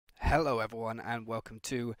Hello everyone and welcome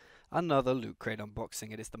to another Loot Crate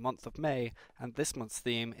unboxing. It is the month of May and this month's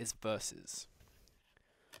theme is Versus.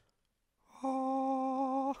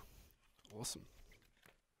 Oh, awesome.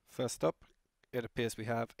 First up, it appears we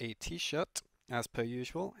have a t-shirt as per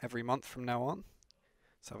usual every month from now on.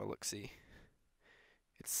 Let's have a look-see.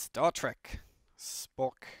 It's Star Trek,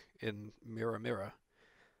 Spock in Mirror Mirror.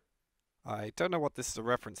 I don't know what this is a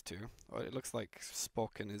reference to. It looks like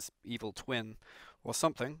Spock and his evil twin or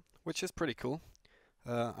something, which is pretty cool.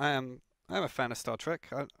 I am a fan of Star Trek.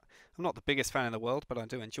 I'm not the biggest fan in the world, but I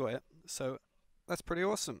do enjoy it. So that's pretty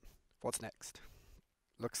awesome. What's next?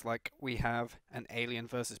 Looks like we have an Alien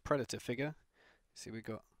versus Predator figure. See, we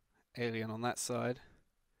got Alien on that side,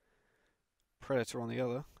 Predator on the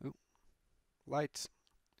other. Ooh, light.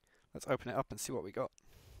 Let's open it up and see what we got.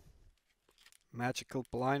 Magical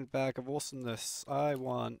blind bag of awesomeness. I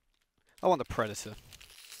want the Predator.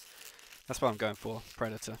 That's what I'm going for,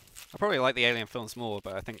 Predator. I probably like the Alien films more,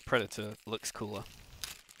 but I think Predator looks cooler.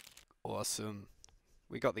 Awesome.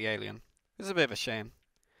 We got the Alien. It's a bit of a shame.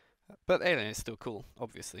 But Alien is still cool,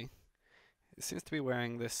 obviously. It seems to be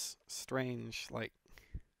wearing this strange, like,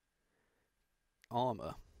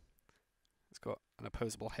 armor. It's got an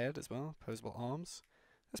opposable head as well, opposable arms.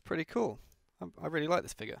 That's pretty cool. I really like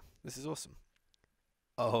this figure. This is awesome.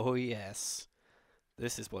 Oh yes,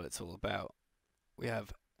 this is what it's all about. We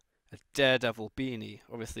have a Daredevil beanie.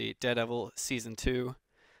 Obviously, Daredevil Season 2,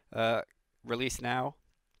 released now.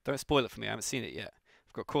 Don't spoil it for me, I haven't seen it yet.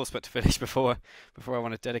 I've got coursework to finish before I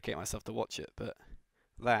want to dedicate myself to watch it, but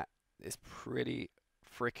that is pretty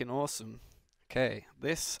freaking awesome. Okay,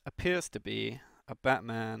 this appears to be a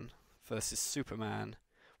Batman versus Superman.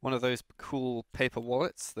 One of those cool paper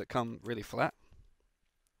wallets that come really flat.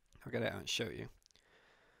 I'll get it out and show you.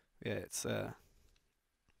 Yeah, it's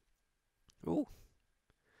ooh.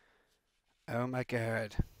 Oh my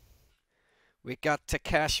god. We got to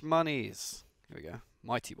cash monies. Here we go.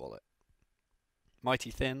 Mighty wallet.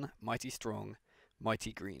 Mighty thin, mighty strong,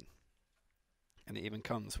 mighty green. And it even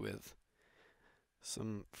comes with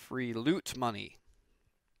some free loot money.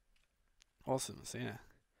 Awesome. So yeah,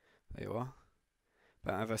 there you are.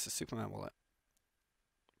 Batman vs Superman wallet.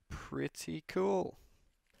 Pretty cool.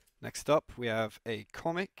 Next up, we have a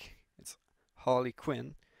comic. It's Harley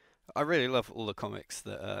Quinn. I really love all the comics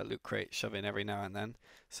that Loot Crate shove in every now and then,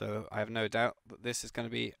 so I have no doubt that this is going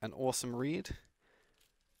to be an awesome read.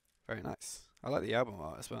 Very nice. I like the album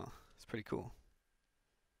art as well. It's pretty cool.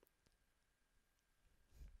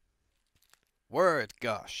 Word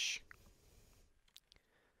gosh.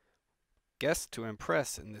 Guess to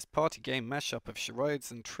impress in this party game mashup of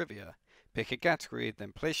charades and trivia. Pick a category,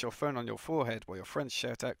 then place your phone on your forehead while your friends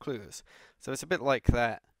shout out clues. So it's a bit like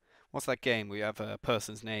that. What's that game where you have a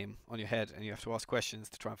person's name on your head and you have to ask questions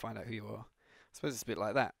to try and find out who you are? I suppose it's a bit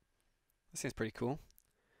like that. That seems pretty cool.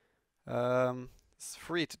 It's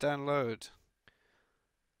free to download.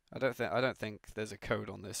 I don't think there's a code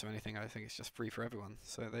on this or anything. I think it's just free for everyone.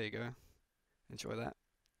 So there you go. Enjoy that.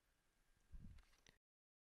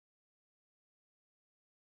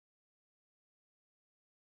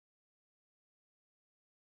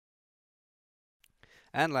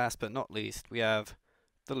 And last but not least, we have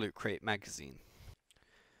the Loot Crate magazine.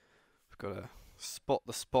 We've got a Spot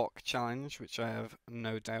the Spock challenge, which I have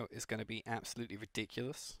no doubt is going to be absolutely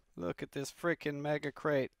ridiculous. Look at this freaking mega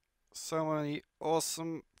crate. So many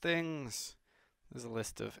awesome things. There's a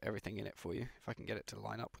list of everything in it for you, if I can get it to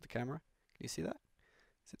line up with the camera. Can you see that?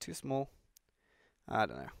 Is it too small? I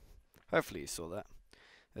don't know. Hopefully you saw that.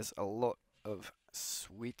 There's a lot of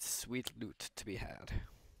sweet, sweet loot to be had.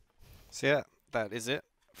 So yeah, that is it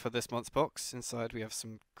for this month's box. Inside we have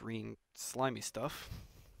some green slimy stuff.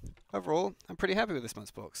 Overall, I'm pretty happy with this month's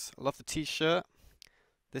box. I love the t-shirt.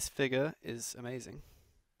 This figure is amazing.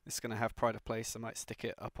 It's going to have pride of place. I might stick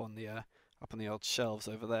it up on the old shelves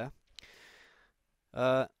over there.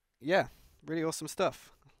 Yeah, really awesome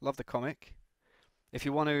stuff. Love the comic. If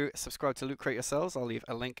you want to subscribe to Loot Crate yourselves, I'll leave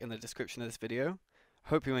a link in the description of this video.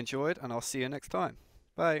 Hope you enjoyed, and I'll see you next time.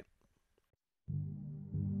 Bye.